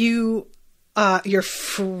 Your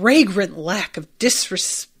fragrant lack of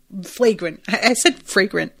flagrant. I said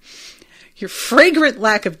fragrant. Your fragrant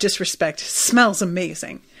lack of disrespect smells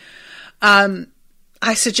amazing. I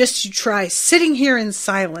suggest you try sitting here in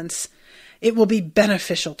silence. It will be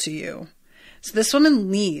beneficial to you. So this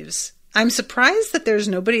woman leaves. I'm surprised that there's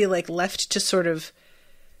nobody like left to sort of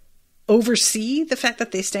oversee the fact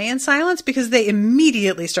that they stay in silence, because they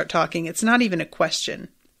immediately start talking. It's not even a question.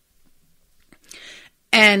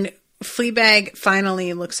 And Fleabag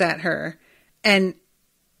finally looks at her and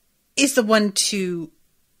is the one to,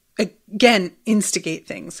 again, instigate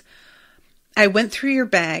things. I went through your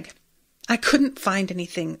bag. I couldn't find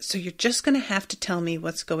anything, so you're just going to have to tell me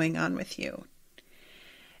what's going on with you.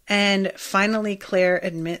 And finally, Claire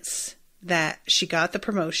admits that she got the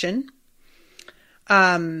promotion,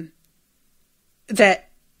 that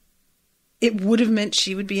it would have meant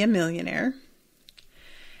she would be a millionaire,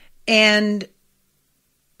 and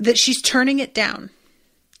that she's turning it down.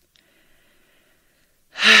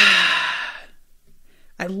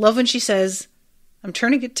 I love when she says, I'm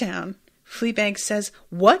turning it down. Fleabag says,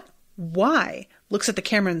 what? Why? Looks at the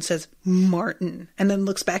camera and says, Martin, and then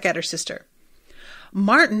looks back at her sister.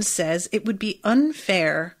 Martin says it would be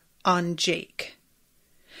unfair on Jake.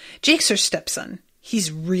 Jake's her stepson.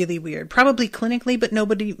 He's really weird, probably clinically, but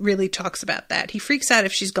nobody really talks about that. He freaks out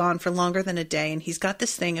if she's gone for longer than a day, and he's got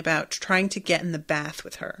this thing about trying to get in the bath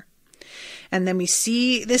with her. And then we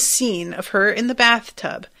see this scene of her in the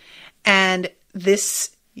bathtub, and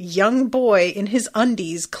this young boy in his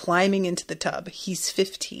undies climbing into the tub. He's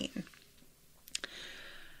 15.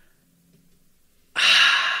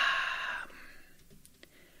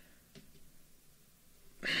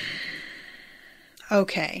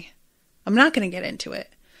 Okay. I'm not going to get into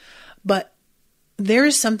it, but there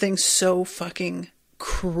is something so fucking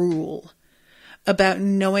cruel about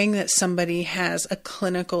knowing that somebody has a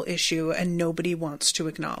clinical issue and nobody wants to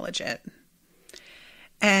acknowledge it.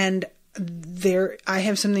 And I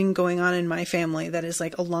have something going on in my family that is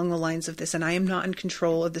like along the lines of this, and I am not in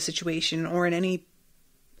control of the situation or in any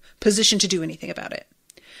position to do anything about it.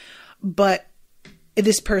 But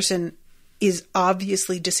this person is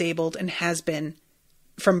obviously disabled and has been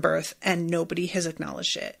from birth, and nobody has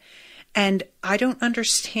acknowledged it. And I don't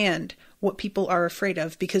understand what people are afraid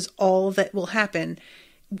of, because all that will happen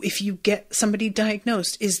if you get somebody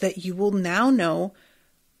diagnosed is that you will now know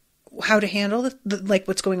how to handle like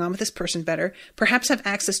what's going on with this person better, perhaps have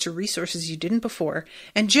access to resources you didn't before,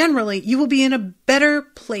 and generally you will be in a better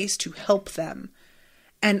place to help them.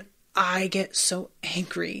 And I get so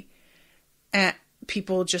angry at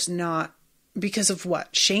people just not, because of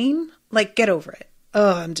what? Shame? Like, get over it.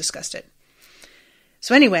 Oh, I'm disgusted.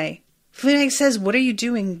 So anyway, Fleabag says, what are you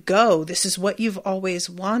doing? Go. This is what you've always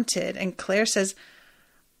wanted. And Claire says,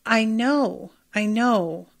 I know.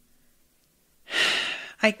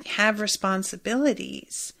 I have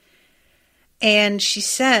responsibilities. And she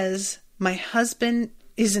says, my husband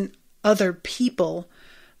isn't other people.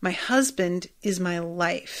 My husband is my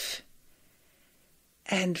life.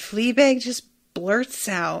 And Fleabag just blurts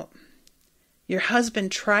out, your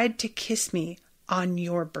husband tried to kiss me on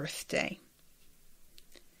your birthday.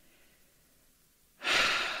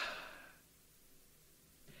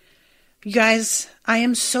 You guys, I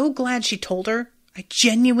am so glad she told her. I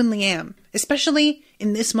genuinely am. Especially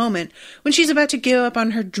in this moment when she's about to give up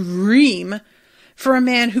on her dream for a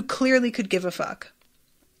man who clearly could give a fuck.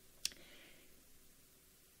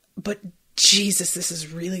 But Jesus, this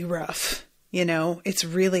is really rough. You know, it's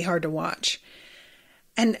really hard to watch.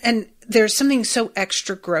 And there's something so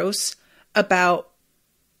extra gross about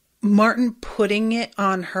Martin putting it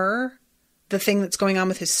on her, the thing that's going on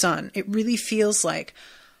with his son. It really feels like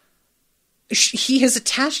he has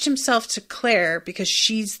attached himself to Claire because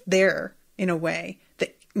she's there in a way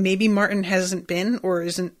that maybe Martin hasn't been or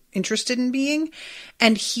isn't interested in being.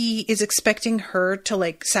 And he is expecting her to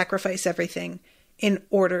like sacrifice everything in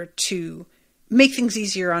order to make things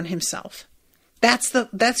easier on himself.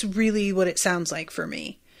 That's really what it sounds like for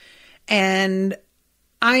me. And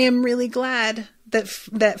I am really glad that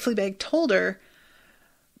Fleabag told her,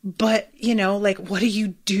 but you know, like, what do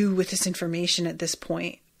you do with this information at this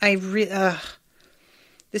point? This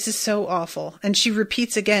is so awful. And she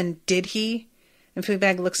repeats again, did he? And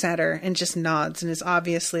Fleabag looks at her and just nods and is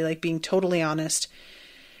obviously like being totally honest.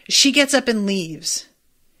 She gets up and leaves.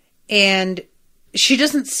 And she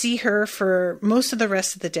doesn't see her for most of the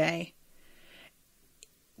rest of the day.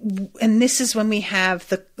 And this is when we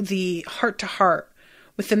have the heart-to-heart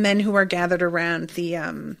with the men who are gathered around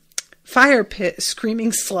the fire pit screaming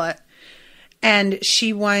slut. And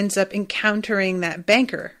she winds up encountering that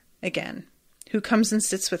banker again, who comes and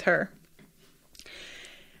sits with her.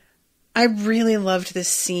 I really loved this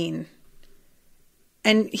scene.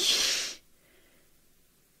 And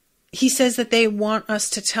he says that they want us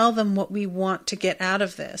to tell them what we want to get out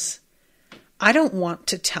of this. I don't want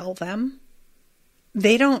to tell them.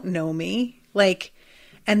 They don't know me.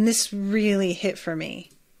 And this really hit for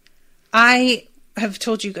me. I have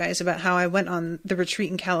told you guys about how I went on the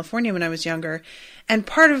retreat in California when I was younger. And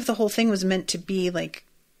part of the whole thing was meant to be like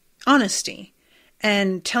honesty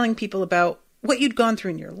and telling people about what you'd gone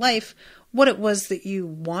through in your life, what it was that you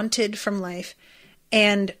wanted from life.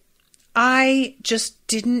 And I just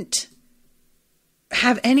didn't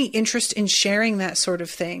have any interest in sharing that sort of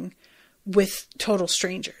thing with total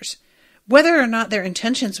strangers. Whether or not their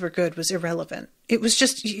intentions were good was irrelevant. It was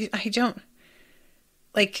just,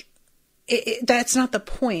 that's not the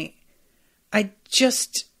point. I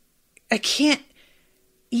can't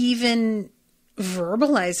even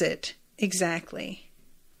verbalize it exactly.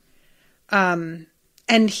 And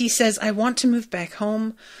he says, I want to move back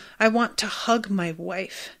home. I want to hug my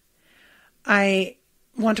wife. I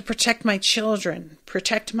want to protect my children,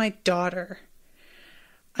 protect my daughter.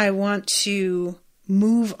 I want to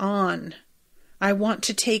move on. I want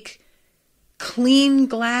to take clean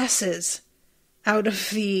glasses out of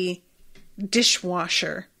the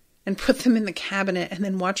dishwasher and put them in the cabinet and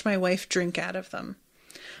then watch my wife drink out of them.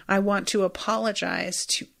 I want to apologize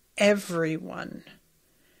to everyone.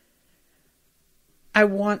 I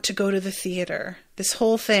want to go to the theater. This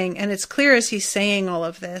whole thing. And it's clear as he's saying all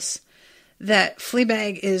of this that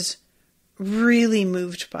Fleabag is really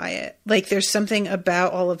moved by it. Like there's something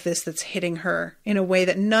about all of this that's hitting her in a way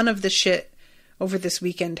that none of the shit over this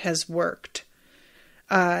weekend has worked.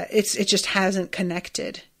 It just hasn't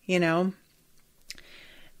connected, you know?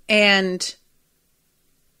 And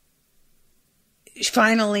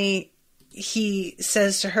finally he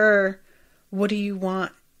says to her, what do you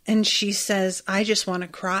want? And she says, I just want to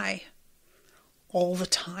cry all the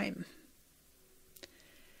time.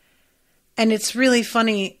 And it's really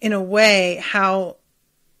funny in a way how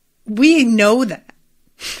we know that,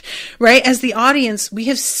 right? As the audience, we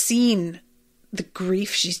have seen the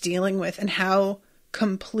grief she's dealing with and how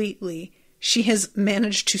completely she has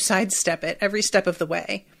managed to sidestep it every step of the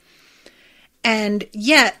way. And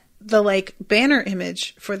yet the banner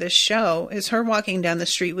image for this show is her walking down the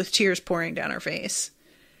street with tears pouring down her face.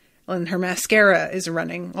 And her mascara is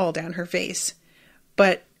running all down her face.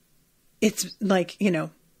 But it's like,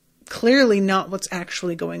 clearly not what's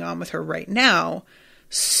actually going on with her right now.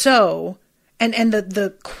 So, and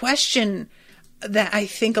the question that I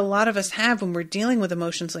think a lot of us have when we're dealing with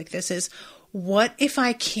emotions like this is, what if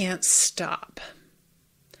I can't stop?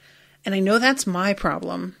 And I know that's my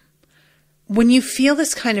problem. When you feel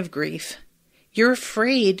this kind of grief, you're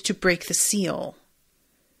afraid to break the seal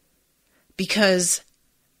because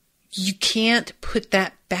you can't put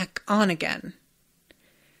that back on again.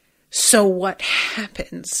 So what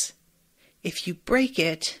happens if you break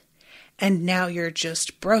it and now you're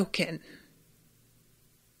just broken?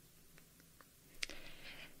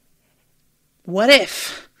 What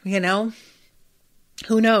if,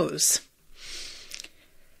 who knows?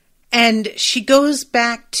 And she goes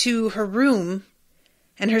back to her room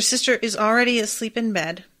and her sister is already asleep in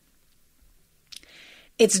bed.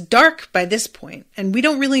 It's dark by this point, and we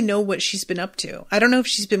don't really know what she's been up to. I don't know if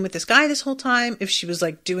she's been with this guy this whole time, if she was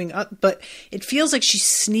but it feels like she's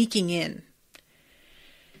sneaking in.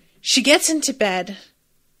 She gets into bed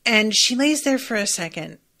and she lays there for a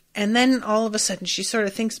second, and then all of a sudden she sort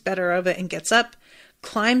of thinks better of it and gets up,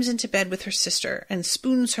 climbs into bed with her sister and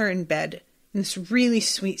spoons her in bed in this really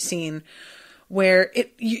sweet scene where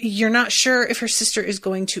you're not sure if her sister is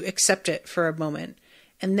going to accept it for a moment.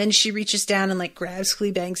 And then she reaches down and grabs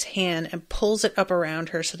Fleabag's hand and pulls it up around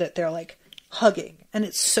her so that they're hugging. And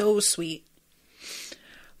it's so sweet.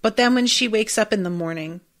 But then when she wakes up in the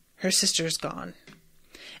morning, her sister's gone.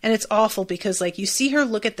 And it's awful because you see her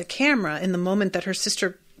look at the camera in the moment that her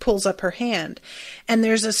sister pulls up her hand. And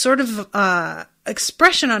there's a sort of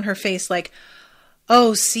expression on her face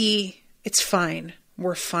oh, see, it's fine.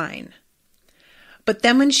 We're fine. But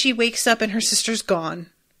then when she wakes up and her sister's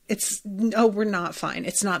gone, we're not fine.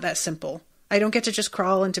 It's not that simple. I don't get to just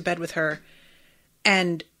crawl into bed with her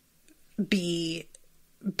and be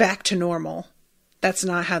back to normal. That's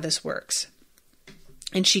not how this works.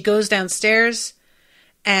 And she goes downstairs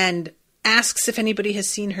and asks if anybody has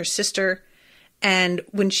seen her sister. And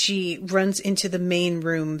when she runs into the main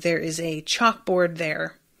room, there is a chalkboard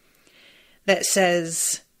there that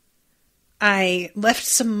says, "I left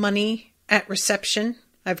some money at reception.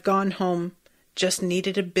 I've gone home. Just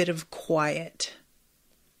needed a bit of quiet."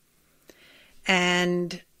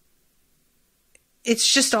 And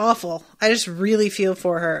it's just awful. I just really feel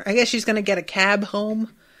for her. I guess she's going to get a cab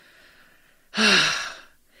home.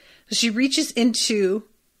 She reaches into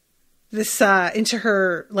into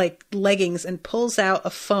her leggings and pulls out a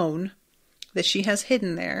phone that she has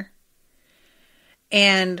hidden there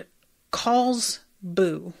and calls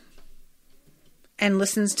Boo. And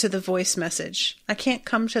listens to the voice message. "I can't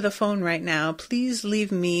come to the phone right now. Please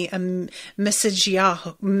leave me a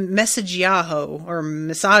messaggio or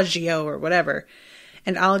messaggio or whatever,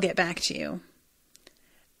 and I'll get back to you."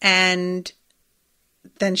 And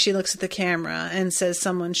then she looks at the camera and says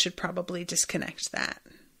someone should probably disconnect that.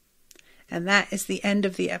 And that is the end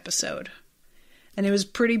of the episode. And it was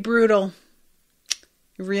pretty brutal.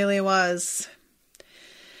 It really was.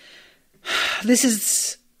 This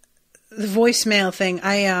is the voicemail thing.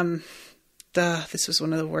 This was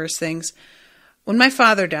one of the worst things. When my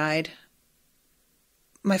father died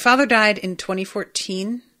in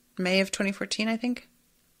 2014, May of 2014, I think.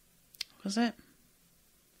 Was it?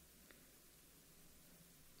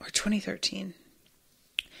 Or 2013.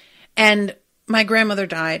 And my grandmother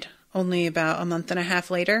died only about a month and a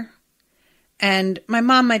half later. And my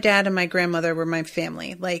mom, my dad, and my grandmother were my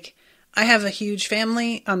family. I have a huge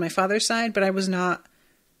family on my father's side, but I was not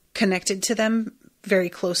connected to them very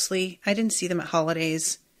closely. I didn't see them at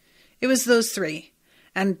holidays. It was those three.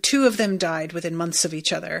 And two of them died within months of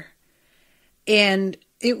each other. And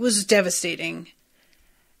it was devastating.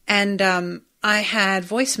 And I had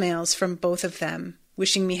voicemails from both of them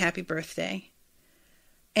wishing me happy birthday.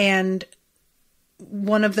 And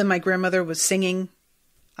one of them, my grandmother was singing.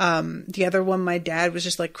 The other one, my dad was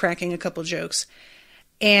just cracking a couple jokes.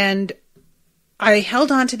 And I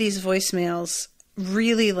held on to these voicemails,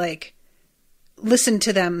 really listened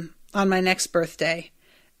to them on my next birthday,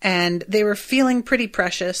 and they were feeling pretty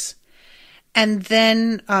precious. And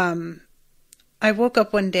then I woke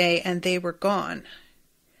up one day and they were gone.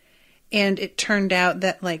 And it turned out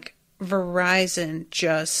that Verizon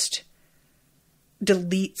just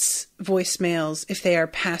deletes voicemails if they are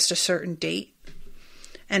past a certain date,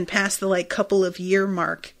 and past the couple of year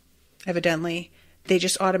mark, evidently, they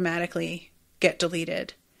just automatically get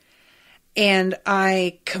deleted. And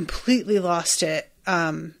I completely lost it.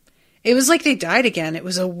 It was like they died again. It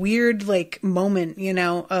was a weird moment,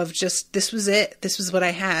 of just, this was it. This was what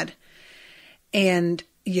I had. And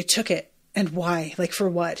you took it. And why? For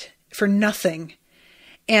what? For nothing.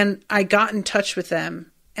 And I got in touch with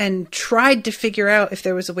them and tried to figure out if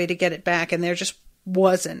there was a way to get it back, and there just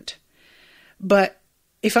wasn't. But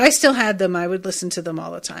if I still had them, I would listen to them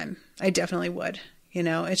all the time. I definitely would. You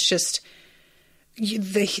know, it's just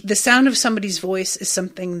the sound of somebody's voice is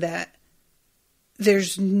something that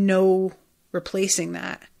there's no replacing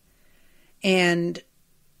that. And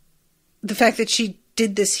the fact that she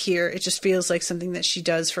did this here, it just feels like something that she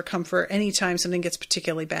does for comfort anytime something gets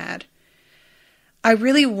particularly bad. I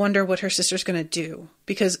really wonder what her sister's going to do,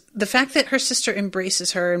 because the fact that her sister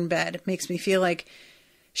embraces her in bed makes me feel like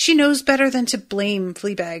she knows better than to blame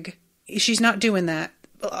Fleabag. She's not doing that.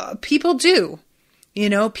 People do. You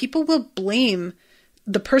know, people will blame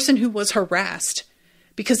the person who was harassed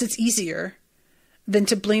because it's easier than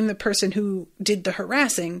to blame the person who did the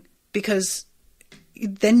harassing, because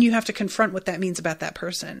then you have to confront what that means about that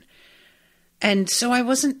person. And so I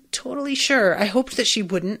wasn't totally sure. I hoped that she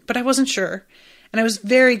wouldn't, but I wasn't sure. And I was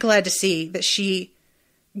very glad to see that she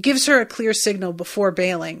gives her a clear signal before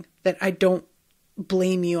bailing that I don't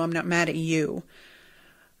blame you. I'm not mad at you.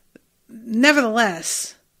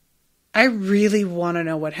 Nevertheless, I really want to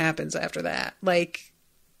know what happens after that. Like,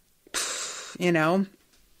 you know.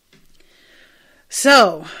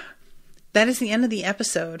 So, that is the end of the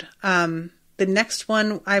episode. The next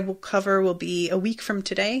one I will cover will be a week from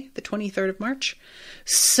today, the 23rd of March.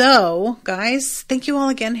 So, guys, thank you all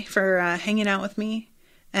again for hanging out with me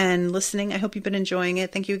and listening. I hope you've been enjoying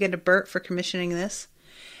it. Thank you again to Bert for commissioning this.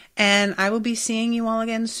 And I will be seeing you all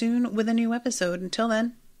again soon with a new episode. Until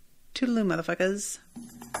then, toodaloo, motherfuckers.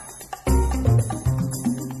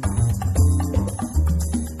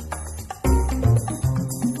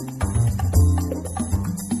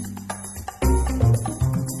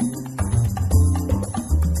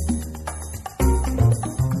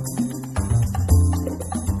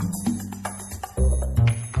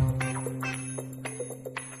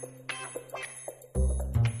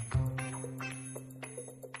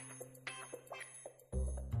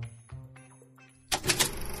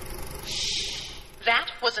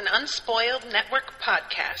 That was an Unspoiled Network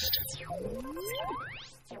podcast.